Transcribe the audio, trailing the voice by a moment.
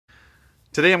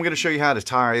Today I'm going to show you how to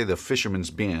tie the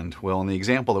fisherman's bend. Well, in the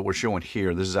example that we're showing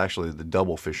here, this is actually the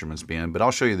double fisherman's bend, but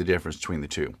I'll show you the difference between the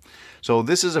two. So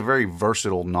this is a very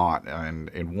versatile knot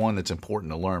and one that's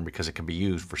important to learn because it can be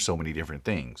used for so many different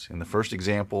things. In the first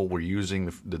example, we're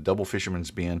using the double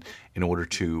fisherman's bend in order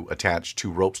to attach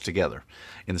two ropes together.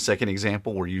 In the second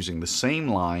example, we're using the same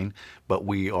line, but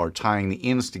we are tying the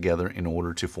ends together in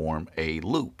order to form a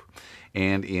loop.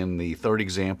 And in the third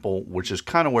example, which is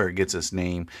kind of where it gets its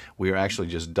name, we are actually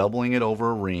just doubling it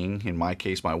over a ring, in my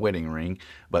case my wedding ring,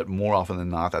 but more often than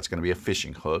not that's going to be a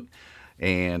fishing hook,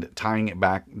 and tying it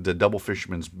back, the double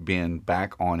fisherman's bend,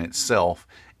 back on itself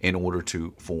in order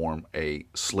to form a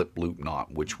slip loop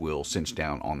knot, which will cinch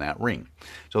down on that ring.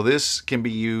 So this can be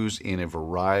used in a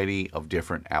variety of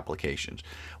different applications.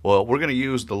 Well, we're going to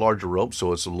use the larger rope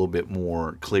so it's a little bit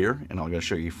more clear, and I'm going to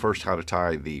show you first how to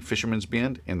tie the fisherman's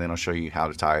bend, and then I'll show you how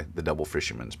to tie the double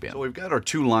fisherman's bend. So we've got our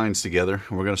two lines together,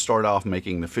 and we're going to start off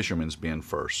making the fisherman's bend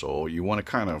first. So you want to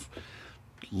kind of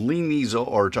lean these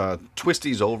or twist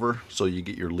these over so you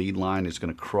get your lead line. It's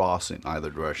going to cross in either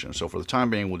direction. So for the time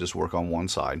being, we'll just work on one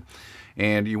side,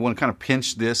 and you want to kind of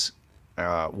pinch this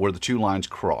where the two lines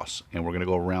cross, and we're going to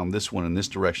go around this one in this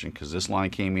direction because this line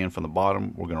came in from the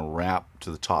bottom. We're going to wrap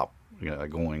to the top,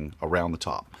 going around the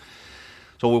top.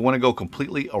 So we want to go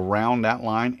completely around that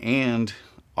line and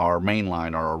our main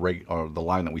line, or the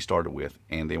line that we started with,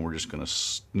 and then we're just going to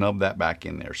snub that back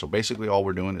in there. So basically all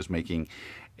we're doing is making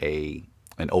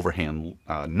an overhand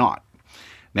knot.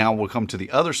 Now we'll come to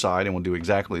the other side and we'll do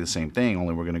exactly the same thing,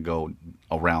 only we're going to go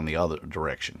around the other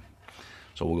direction.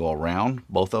 So we'll go around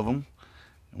both of them,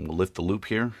 and we'll lift the loop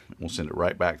here, and we'll send it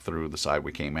right back through the side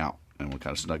we came out, and we'll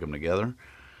kind of snug them together.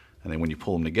 And then when you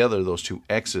pull them together, those two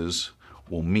X's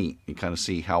will meet. You kind of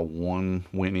see how one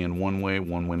went in one way,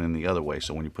 one went in the other way.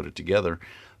 So when you put it together,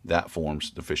 that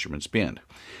forms the fisherman's bend.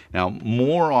 Now,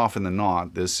 more often than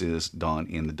not, this is done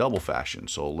in the double fashion.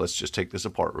 So let's just take this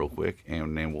apart real quick,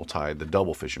 and then we'll tie the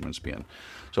double fisherman's bend.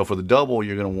 So for the double,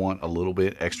 you're going to want a little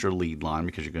bit extra lead line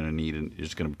because you're going to need it.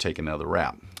 It's going to take another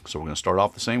wrap. So we're going to start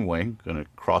off the same way. Going to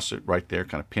cross it right there,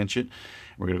 kind of pinch it.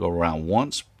 We're going to go around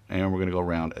once, and we're going to go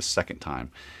around a second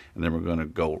time, and then we're going to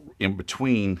go in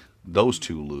between those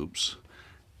two loops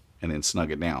and then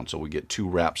snug it down so we get two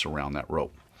wraps around that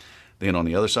rope. Then on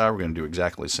the other side, we're going to do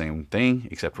exactly the same thing,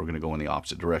 except we're going to go in the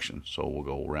opposite direction. So we'll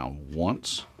go around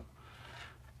once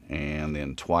and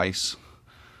then twice,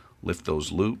 lift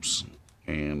those loops,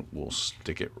 and we'll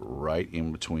stick it right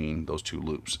in between those two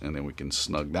loops, and then we can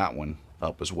snug that one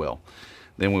up as well.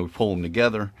 Then when we pull them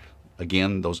together,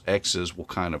 again, those X's will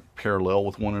kind of parallel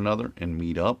with one another and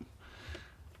meet up.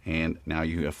 And now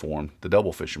you have formed the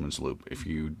double fisherman's loop.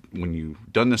 When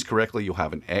you've done this correctly, you'll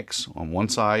have an X on one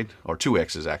side, or two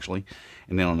X's actually,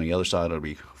 and then on the other side it'll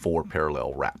be four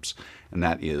parallel wraps, and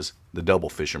that is the double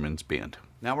fisherman's bend.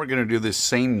 Now we're going to do this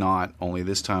same knot, only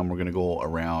this time we're going to go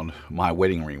around my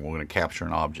wedding ring. We're going to capture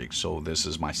an object. So this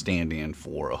is my stand-in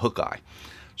for a hook eye.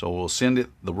 So we'll send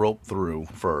the rope through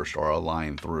first, or a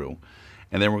line through,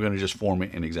 and then we're going to just form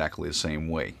it in exactly the same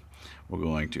way. We're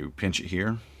going to pinch it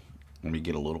here. Let me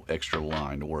get a little extra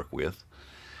line to work with.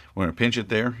 We're going to pinch it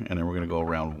there, and then we're going to go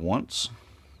around once,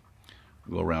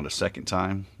 go around a second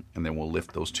time, and then we'll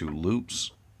lift those two loops.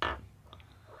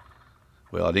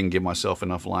 Well, I didn't give myself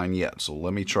enough line yet, so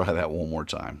let me try that one more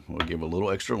time. We'll give a little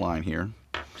extra line here.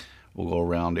 We'll go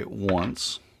around it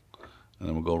once, and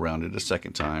then we'll go around it a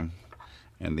second time,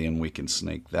 and then we can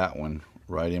snake that one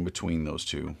right in between those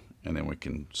two, and then we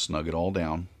can snug it all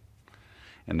down.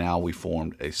 And now we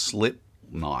formed a slip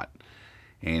knot.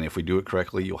 And if we do it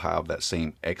correctly, you'll have that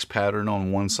same X pattern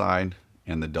on one side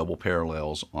and the double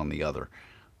parallels on the other.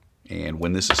 And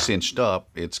when this is cinched up,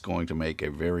 it's going to make a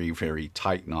very, very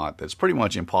tight knot that's pretty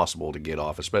much impossible to get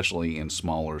off, especially in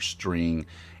smaller string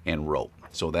and rope.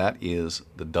 So that is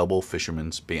the double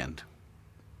fisherman's bend.